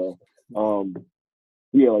this." So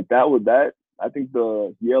like that was that. I think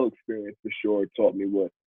the Yale experience for sure taught me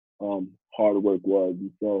what hard work was,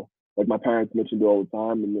 and so like my parents mentioned it all the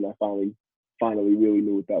time, and then I finally really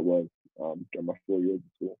knew what that was during my 4 years of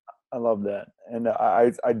school. I love that, and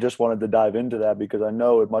I just wanted to dive into that because I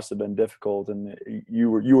know it must have been difficult, and you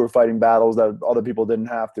were fighting battles that other people didn't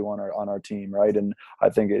have to on our team, right? And I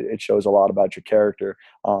think it shows a lot about your character.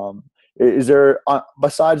 Is there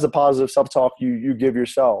besides the positive self-talk you give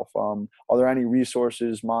yourself? Are there any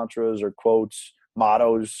resources, mantras, or quotes,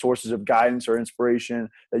 mottos, sources of guidance or inspiration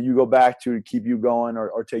that you go back to keep you going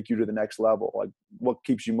or take you to the next level? Like, what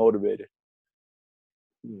keeps you motivated?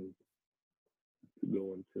 That's a good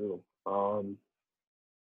one too.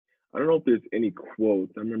 I don't know if there's any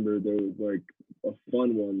quotes. I remember there was like a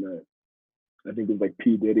fun one that I think it was like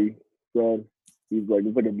P Diddy said. He's like,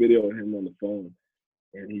 it's like a video of him on the phone,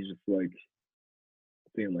 and he's just like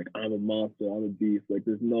saying like, I'm a monster, I'm a beast. Like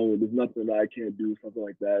there's nothing that I can't do, something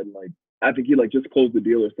like that. And like I think he like just closed the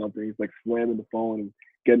deal or something. He's like slamming the phone and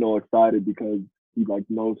getting all excited because he like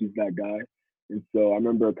knows he's that guy. And so I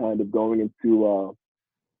remember kind of going into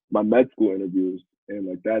my med school interviews, and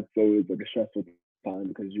like that's always like a stressful time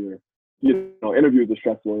because interviews are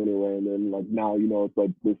stressful anyway, and then like now it's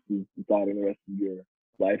like this is deciding the rest of your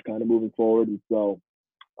life kind of moving forward. And so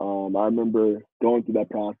I remember going through that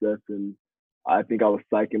process, and I think I was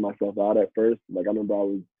psyching myself out at first. Like I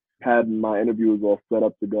remember had my interviews all set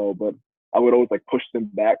up to go, but I would always like push them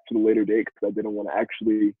back to the later date because I didn't want to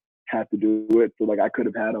actually have to do it. So like I could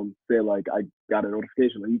have had them say like I got a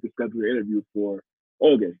notification like you can schedule your interview for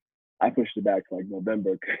August. I pushed it back to like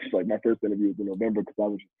November because like my first interview was in November because I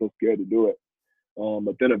was just so scared to do it.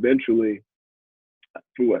 But then eventually,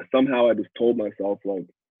 somehow I just told myself like,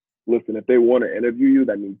 listen, if they want to interview you,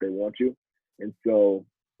 that means they want you. And so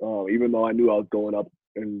even though I knew I was going up,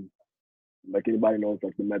 and like anybody knows,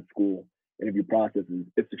 like the med school interview process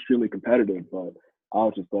it's extremely competitive. But I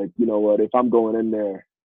was just like, you know what, if I'm going in there,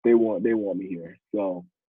 they want me here. So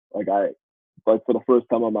like for the first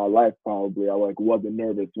time in my life, probably I like wasn't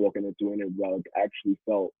nervous walking into an interview. I like actually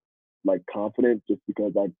felt like confident just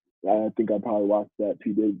because I think I probably watched that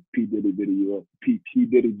P Diddy video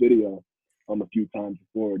a few times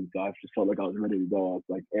before, and so I just felt like I was ready to go. I was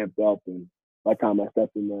like amped up, and by the time I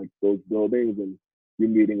stepped in like those buildings and you're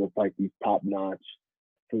meeting with like these top notch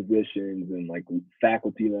physicians and like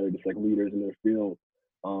faculty that are just like leaders in their field,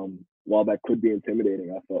 while that could be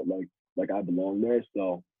intimidating, I felt like I belonged there.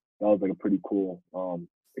 So that was like a pretty cool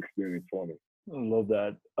experience for me. I love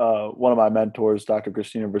that. One of my mentors, Dr.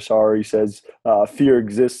 Christina Versari, says fear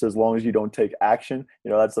exists as long as you don't take action.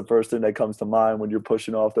 That's the first thing that comes to mind when you're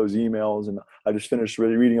pushing off those emails. And I just finished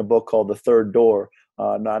reading a book called The Third Door.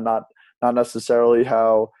 Not necessarily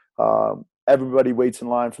how everybody waits in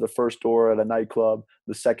line for the first door at a nightclub.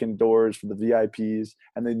 The second door is for the VIPs.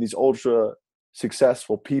 And then these ultra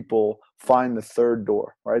successful people find the third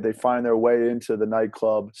door, right? They find their way into the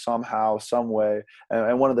nightclub somehow, some way.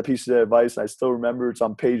 And one of the pieces of advice, and I still remember, it's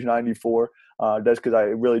on page 94, that's because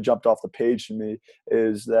it really jumped off the page to me,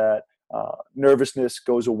 is that nervousness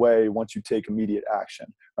goes away once you take immediate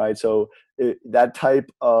action, right? So that type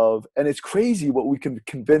of, and it's crazy what we can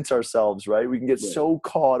convince ourselves, right? We can get so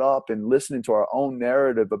caught up in listening to our own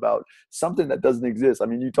narrative about something that doesn't exist. I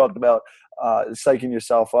mean, you talked about psyching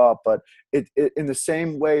yourself up, but it in the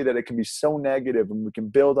same way that it can be so negative and we can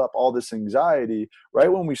build up all this anxiety,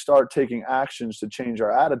 right? When we start taking actions to change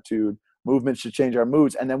our attitude, movements to change our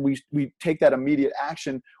moods, and then we take that immediate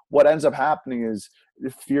action, what ends up happening is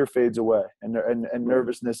fear fades away and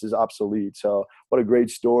nervousness is obsolete. So what a great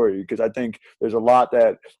story, because I think there's a lot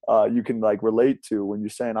that you can like relate to when you're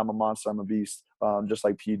saying I'm a monster, I'm a beast, just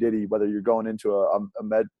like P. Diddy, whether you're going into a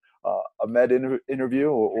med interview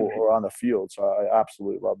or on the field. So I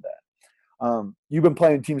absolutely love that. You've been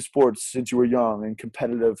playing team sports since you were young and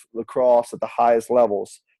competitive lacrosse at the highest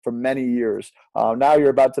levels for many years. Now you're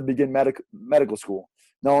about to begin medical school.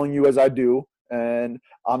 Knowing you as I do, and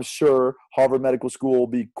I'm sure Harvard Medical School will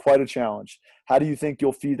be quite a challenge. How do you think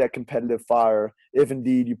you'll feed that competitive fire if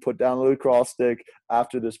indeed you put down the lacrosse stick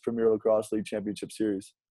after this Premier Lacrosse League Championship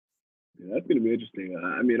series? Yeah, that's going to be interesting.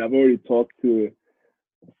 I mean, I've already talked to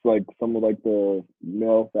like some of like the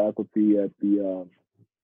male faculty at the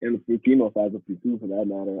and the female faculty too, for that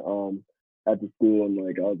matter, at the school, and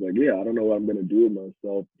like I was like, yeah, I don't know what I'm gonna do with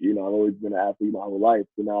myself. I've always been an athlete my whole life,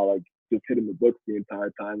 so now like just hitting the books the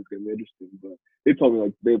entire time is gonna be interesting. But they told me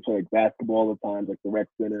like they play like basketball all the time, like the rec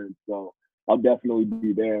center, and so I'll definitely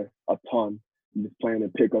be there a ton, just playing in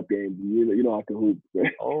pickup games. I can hoop.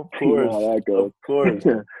 Oh, of course, you know how that goes. Of course.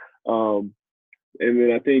 And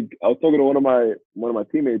then I think I was talking to one of my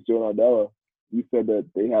teammates, Joe Nardella. You said that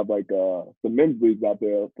they have like some men's leagues out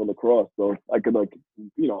there for lacrosse, so I could like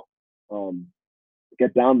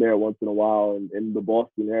get down there once in a while in the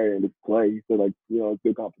Boston area and just play. He said, like, it's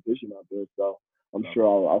good competition out there. So I'm sure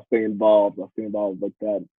I'll stay involved. I'll stay involved like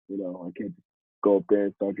that. I can't just go up there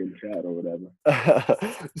and start getting chat or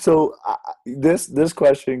whatever. So this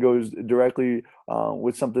question goes directly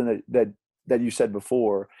with something that you said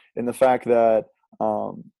before, in the fact that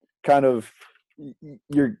kind of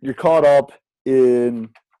you're caught up in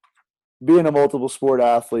being a multiple sport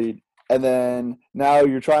athlete, and then now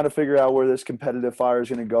you're trying to figure out where this competitive fire is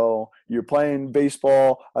going to go. You're playing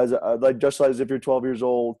baseball just as if you're 12 years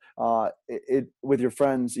old, with your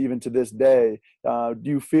friends even to this day. Do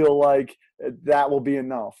you feel like that will be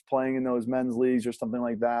enough, playing in those men's leagues or something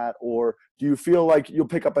like that? Or do you feel like you'll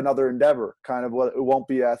pick up another endeavor, kind of what it won't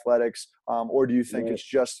be athletics? Or do you think it's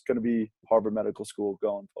just going to be Harvard Medical School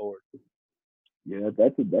going forward? Yeah,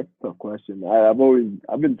 that's a tough question. I've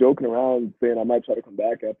been joking around saying I might try to come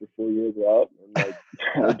back after 4 years are up and like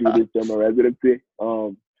try to do this during my residency.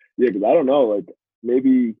 Because I don't know, like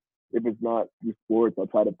maybe if it's not through sports, I'll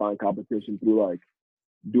try to find competition through like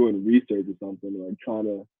doing research or something, like trying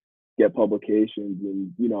to get publications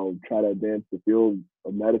and try to advance the field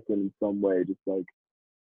of medicine in some way. Just like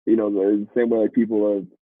the same way like people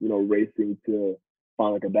are racing to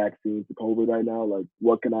find like a vaccine for COVID right now. Like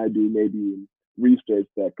what can I do maybe in research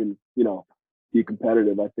that can be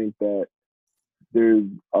competitive? I think that there's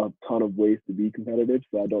a ton of ways to be competitive,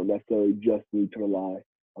 so I don't necessarily just need to rely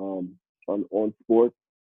on sports.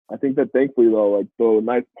 I think that thankfully though, like the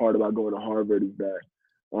nice part about going to Harvard is that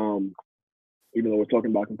even though we're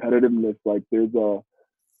talking about competitiveness, like there's a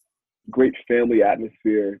great family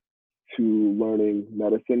atmosphere to learning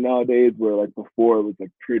medicine nowadays, where like before it was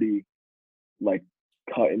like pretty like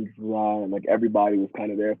cut and dry and like everybody was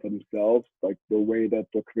kind of there for themselves. Like the way that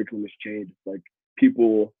the curriculum has changed, like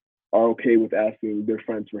people are okay with asking their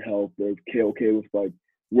friends for help. They're okay with like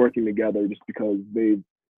working together just because they've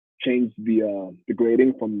changed the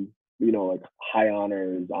grading from like high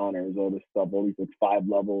honors, all this stuff, all these like 5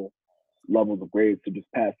 levels of grades to just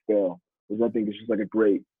pass fail, which I think is just like a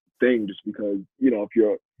great thing, just because if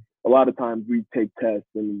you're a lot of times we take tests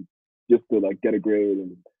and just to like get a grade,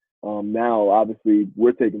 and now obviously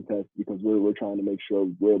we're taking tests because we're trying to make sure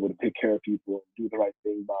we're able to take care of people and do the right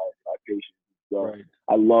thing by patients. So right.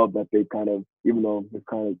 I love that they kind of, even though it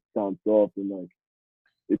kind of sounds soft and like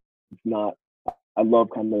it's not, I love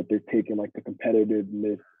kind of that they're taking like the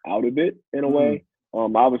competitiveness out of it in a way.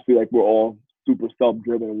 Obviously like we're all super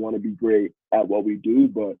self-driven and want to be great at what we do,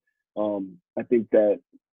 but I think that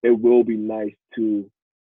it will be nice to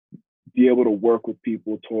be able to work with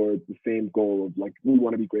people towards the same goal of like, we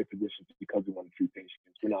want to be great physicians because we want to treat patients.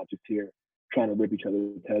 We're not just here trying to rip each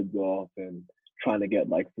other's heads off and trying to get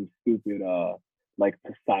like some stupid like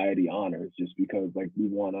society honors just because like we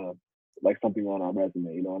want to like something on our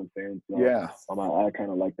resume, you know what I'm saying? So yeah, I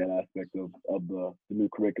kind of like that aspect of the new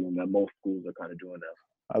curriculum that most schools are kind of doing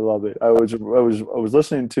now. I love it. I was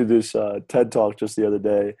listening to this TED Talk just the other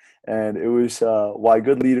day, and it was why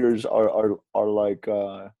good leaders are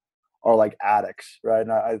like addicts, right?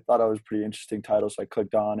 And I thought it was a pretty interesting title, so I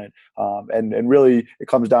clicked on it. And really, it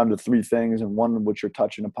comes down to 3 things, and one which you're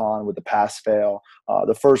touching upon with the pass-fail.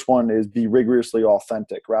 The first one is be rigorously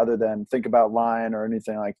authentic, rather than think about lying or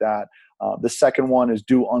anything like that. The second one is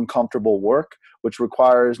do uncomfortable work, which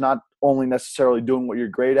requires not only necessarily doing what you're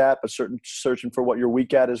great at, but searching for what you're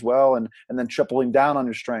weak at as well, and then tripling down on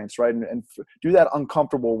your strengths, right? And do that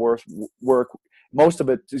uncomfortable work. Most of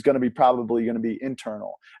it is probably going to be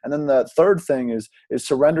internal. And then the third thing is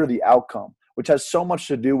surrender the outcome, which has so much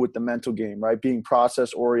to do with the mental game, right? Being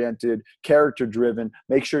process oriented, character driven,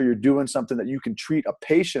 make sure you're doing something that you can treat a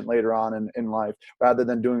patient later on in life rather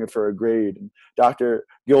than doing it for a grade. And Dr.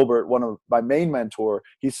 Gilbert, one of my main mentor,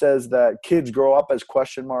 he says that kids grow up as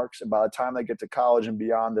question marks, and by the time they get to college and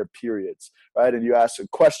beyond, they're periods, right? And you ask a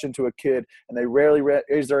question to a kid and they rarely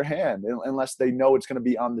raise their hand unless they know it's going to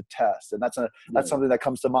be on the test. And that's something that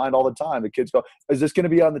comes to mind all the time. The kids go, is this going to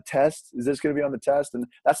be on the test? Is this going to be on the test? And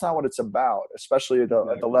that's not what it's about, especially at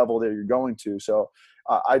the level that you're going to. So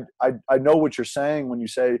I know what you're saying when you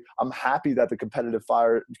say I'm happy that the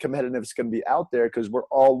competitiveness is going to be out there, because we're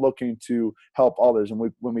all looking to help others, and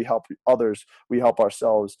when we help others, we help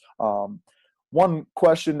ourselves. One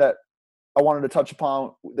question that I wanted to touch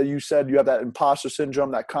upon, that you said you have that imposter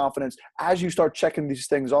syndrome, that confidence, as you start checking these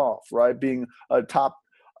things off, right? Being a top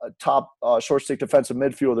short stick defensive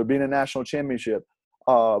midfielder, being a national championship,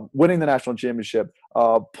 winning the national championship,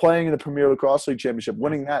 playing in the Premier Lacrosse League Championship,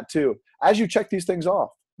 winning that too. As you check these things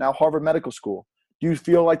off, now Harvard Medical School, do you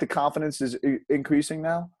feel like the confidence is increasing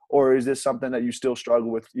now, or is this something that you still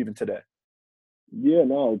struggle with even today? Yeah,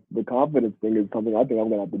 no, the confidence thing is something I think I'm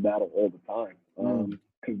gonna have to battle all the time. Mm.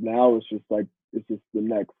 Because now it's just like it's just the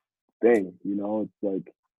next thing, you know. It's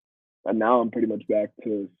like, and now I'm pretty much back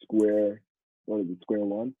to square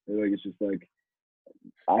one. And like it's just like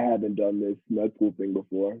I haven't done this med school thing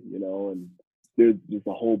before, you know, and there's just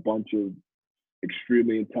a whole bunch of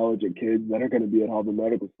extremely intelligent kids that are going to be at Harvard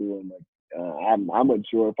Medical School, and like I'm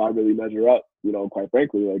unsure if I really measure up. You know, quite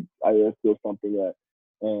frankly, like that's still something that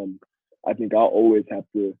I think I'll always have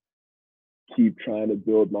to keep trying to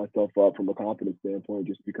build myself up from a confidence standpoint,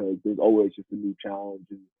 just because there's always just a new challenge.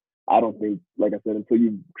 And I don't think, like I said, until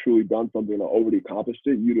you've truly done something or already accomplished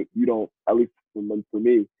it, you don't. At least for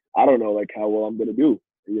me, I don't know like how well I'm gonna do.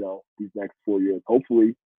 You know, these next 4 years.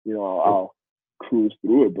 Hopefully, you know, I'll cruise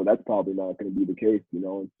through it, but that's probably not going to be the case. You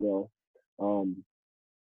know, and so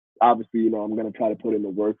obviously, you know, I'm gonna try to put in the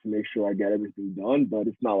work to make sure I get everything done. But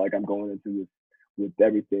it's not like I'm going into this with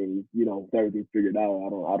everything, you know, with everything figured out.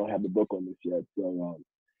 I don't have the book on this yet. So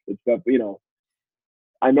it's stuff, you know,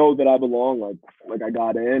 I know that I belong. Like I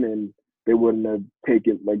got in, and they wouldn't have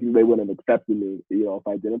taken, like they wouldn't have accepted me, you know, if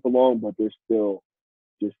I didn't belong. But there's still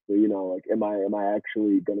just, you know, like am I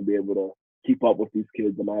actually going to be able to keep up with these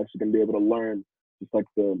kids? Am I actually going to be able to learn just like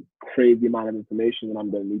the crazy amount of information that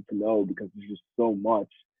I'm going to need to know, because there's just so much.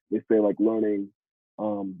 They say like learning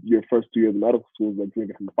your first 2 years of medical school is like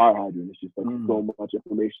drinking from a fire hydrant. It's just like so much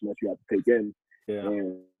information that you have to take in, Yeah.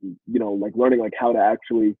 and you know, like learning like how to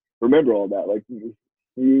actually remember all that. Like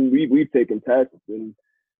we've taken tests, and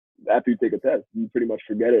after you take a test, you pretty much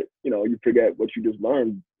forget it. You know, you forget what you just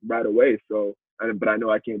learned right away. So, but I know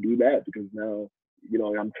I can't do that because now, you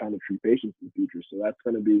know, I'm trying to treat patients in the future. So it's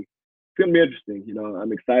gonna be interesting. You know,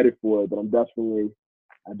 I'm excited for it, but I definitely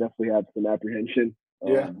have some apprehension,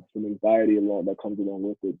 Yeah. some anxiety along that comes along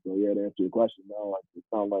with it. So yeah, to answer your question, no, like, it's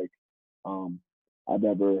not like um, I've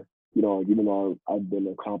ever, you know, like, even though I've been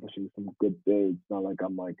accomplishing some good things, it's not like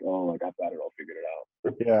I'm like, oh, like I've got it all figured out.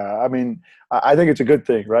 Yeah, I mean, I think it's a good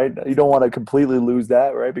thing, right? You don't want to completely lose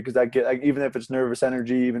that, right? Because that get like, even if it's nervous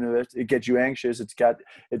energy, even if it gets you anxious,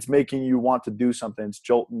 it's making you want to do something. It's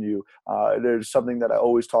jolting you. There's something that I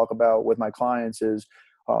always talk about with my clients is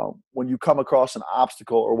when you come across an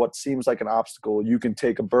obstacle or what seems like an obstacle, you can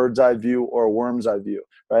take a bird's eye view or a worm's eye view,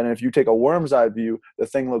 right? And if you take a worm's eye view, the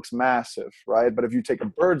thing looks massive, right? But if you take a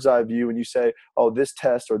bird's eye view and you say, oh, this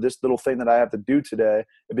test or this little thing that I have to do today,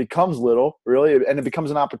 it becomes little, really, and it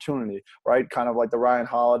becomes an opportunity, right? Kind of like the Ryan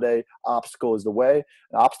Holiday obstacle is the way.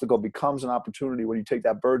 An obstacle becomes an opportunity when you take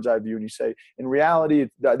that bird's eye view and you say, in reality,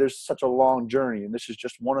 there's such a long journey, and this is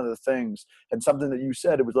just one of the things. And something that you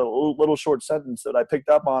said, it was a little short sentence that I picked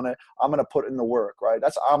up on it. I'm going to put in the work, right?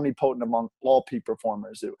 That's omnipotent among all peak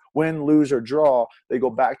performers. Win, lose, or draw, they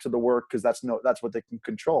go back to the work because that's what they can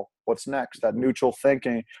control. What's next? That neutral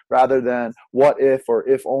thinking rather than what if or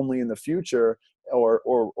if only in the future,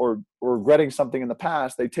 or regretting something in the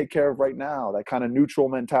past. They take care of right now, that kind of neutral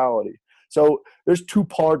mentality. So there's two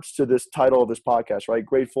parts to this title of this podcast, right?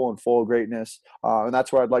 Grateful and full of greatness. And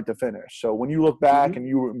that's where I'd like to finish. So when you look back and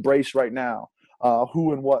you embrace right now,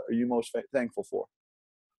 who and what are you most thankful for?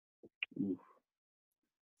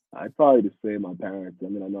 I'd probably just say my parents. I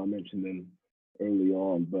mean, I know I mentioned them early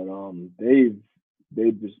on, but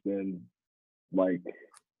they've just been like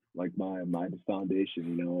my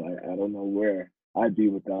foundation. You know, I don't know where I'd be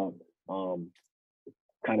without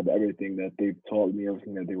kind of everything that they've taught me,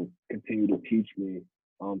 everything that they will continue to teach me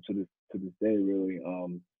to this day. Really,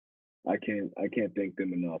 I can't thank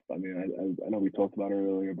them enough. I mean, I know we talked about it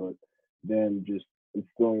earlier, but them just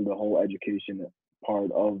instilling the whole education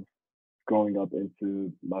part of growing up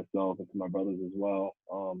into myself and to my brothers as well.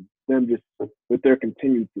 Them just with their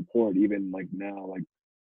continued support, even like now, like,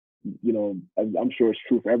 you know, I'm sure it's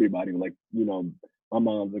true for everybody. Like, you know, my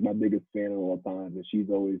mom's like my biggest fan of all time, and she's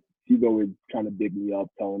always trying to big me up,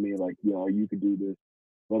 telling me like, you know, you could do this.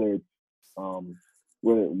 Whether it's um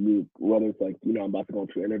whether it's like, you know, I'm about to go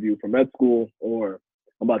into an interview for med school, or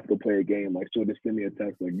I'm about to go play a game. Like, she'll just send me a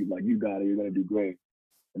text like you got it, you're gonna do great.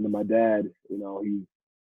 And then my dad, you know,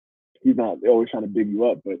 he's not always trying to big you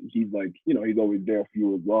up, but he's like, you know, he's always there for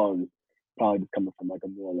you as well. And probably just coming from like a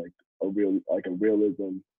more like a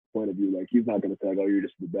realism point of view. Like, he's not gonna say like, oh, you're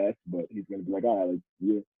just the best, but he's gonna be like, all right,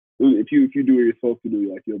 like, if you do what you're supposed to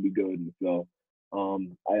do, like, you'll be good. And so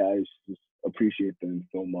I just appreciate them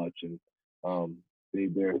so much, and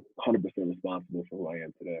they're 100% responsible for who I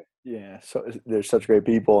am today. Yeah, so they're such great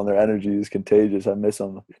people, and their energy is contagious. I miss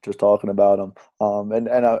them just talking about them.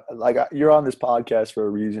 You're on this podcast for a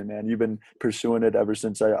reason, man. You've been pursuing it ever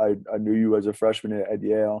since I knew you as a freshman at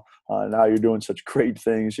Yale. Now you're doing such great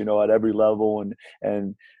things, at every level,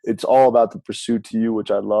 and it's all about the pursuit to you, which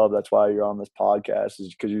I love. That's why you're on this podcast,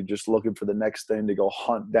 is because you're just looking for the next thing to go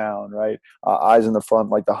hunt down, right? Eyes in the front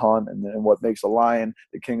like the hunt, and what makes a lion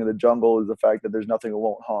the king of the jungle is the fact that there's nothing it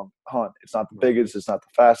won't hunt. It's not the biggest, it's not the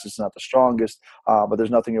fastest, it's not the strongest, but there's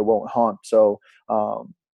nothing it won't hunt. So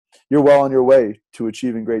you're well on your way to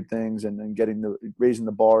achieving great things and raising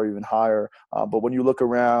the bar even higher. But when you look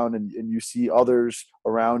around and you see others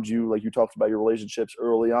around you, like you talked about your relationships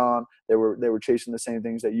early on, they were chasing the same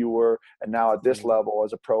things that you were, and now at this level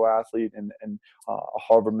as a pro athlete and a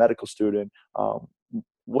Harvard medical student,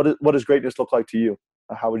 what does greatness look like to you?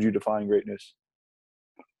 How would you define greatness?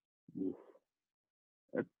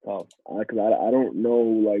 That's tough because I don't know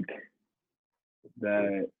like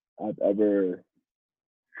that I've ever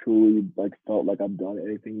truly like felt like I've done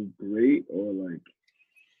anything great, or like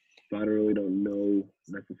I really don't know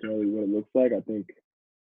necessarily what it looks like. I think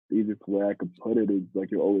the easiest way I could put it is like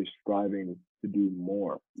you're always striving to do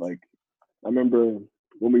more. Like I remember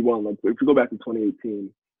when we won, like if we go back to 2018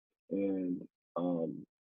 and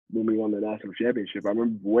when we won the national championship, I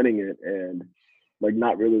remember winning it and like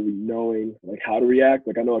not really knowing like how to react.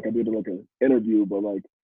 Like I know like I did like an interview, but like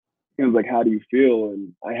it was like, how do you feel?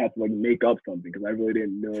 And I had to like make up something because I really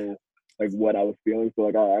didn't know like what I was feeling. So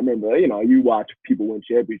like I remember, you watch people win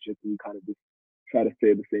championships and you kind of just try to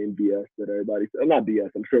say the same BS that everybody said. Not BS.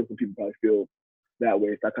 I'm sure some people probably feel that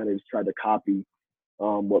way. So I kind of just tried to copy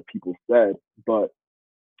what people said. But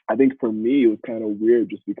I think for me, it was kind of weird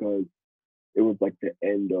just because it was like the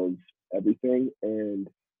end of everything. And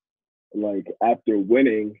like after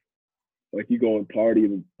winning, like you go and party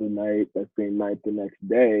the night, that same night, the next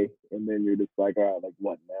day, and then you're just like, all right, like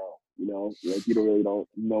what now? Like you don't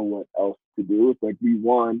know what else to do. It's like we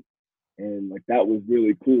won, and like that was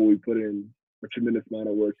really cool. We put in a tremendous amount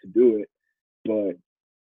of work to do it, but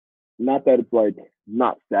not that it's like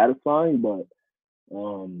not satisfying, but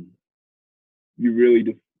you really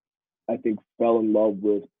just, I think, fell in love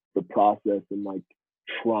with the process and like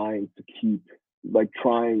trying to keep like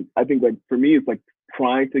trying. I think like for me, it's like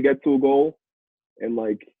trying to get to a goal and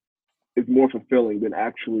like it's more fulfilling than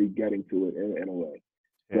actually getting to it in a way.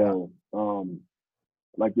 Yeah. So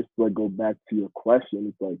like just to like go back to your question,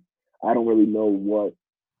 it's like I don't really know what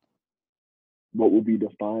will be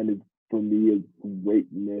defined as for me as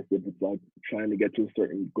greatness if it's like trying to get to a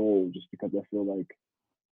certain goal, just because I feel like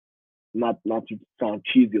not to sound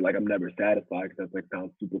cheesy, like I'm never satisfied because that's like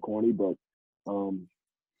sounds super corny, but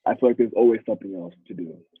I feel like there's always something else to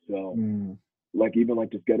do. So like even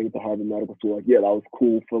like just getting into Harvard Medical School, like yeah, that was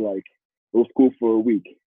cool for like it was cool for a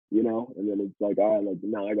week, and then it's like all right, like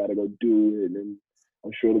now I gotta go do it, and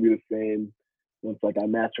I'm sure it'll be the same once like I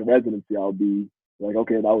master residency. I'll be like,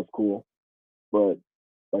 okay, that was cool, but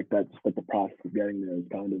like that's just like the process of getting there is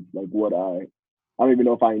kind of like what I don't even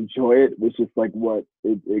know if I enjoy it. It's just like what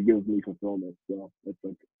it gives me fulfillment. So that's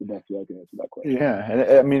like the best way I can answer that question. Yeah,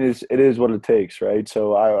 and I mean it is what it takes, right?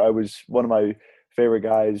 So I was one of my favorite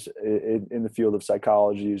guys in the field of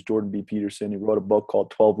psychology is Jordan B. Peterson. He wrote a book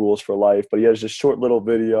called 12 Rules for Life, but he has this short little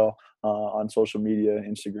video on social media,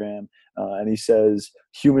 Instagram, and he says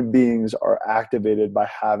human beings are activated by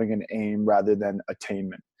having an aim rather than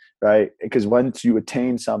attainment, right? Because once you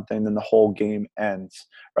attain something, then the whole game ends,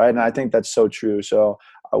 right? And I think that's so true. So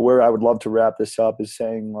where I would love to wrap this up is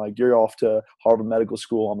saying like you're off to Harvard Medical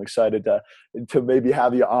School. I'm excited to maybe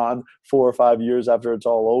have you on 4 or 5 years after it's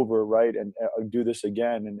all over, right? And do this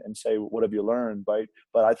again and say what have you learned, right?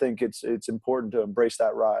 But I think it's important to embrace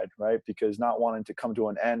that ride, right? Because not wanting to come to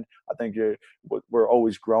an end, I think we're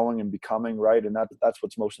always growing and becoming, right? And that's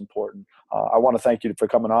what's most important. I want to thank you for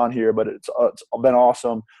coming on here, but it's been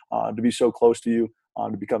awesome to be so close to you.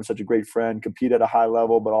 To become such a great friend, compete at a high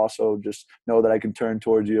level, but also just know that I can turn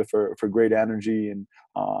towards you for great energy. And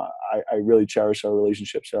I really cherish our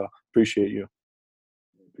relationship. So appreciate you.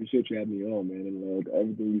 Appreciate you having me on, man. And like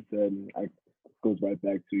everything you said, goes right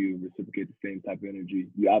back to you. Reciprocate the same type of energy.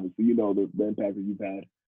 You obviously, the impact that you've had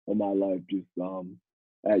on my life, just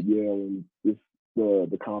at Yale, and just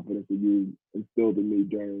the confidence that you instilled in me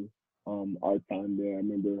during our time there.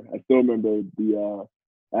 I still remember the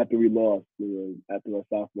after we lost, after our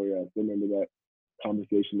sophomore year, I still remember that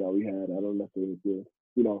conversation that we had. I don't necessarily to,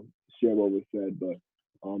 share what was said, but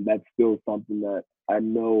that's still something that I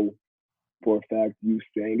know for a fact you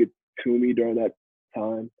saying it to me during that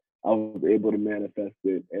time, I was able to manifest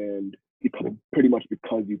it, and pretty much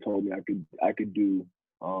because you told me I could do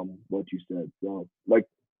what you said. So like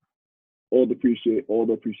all the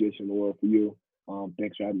appreciation in the world for you.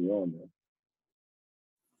 Thanks for having me on, man.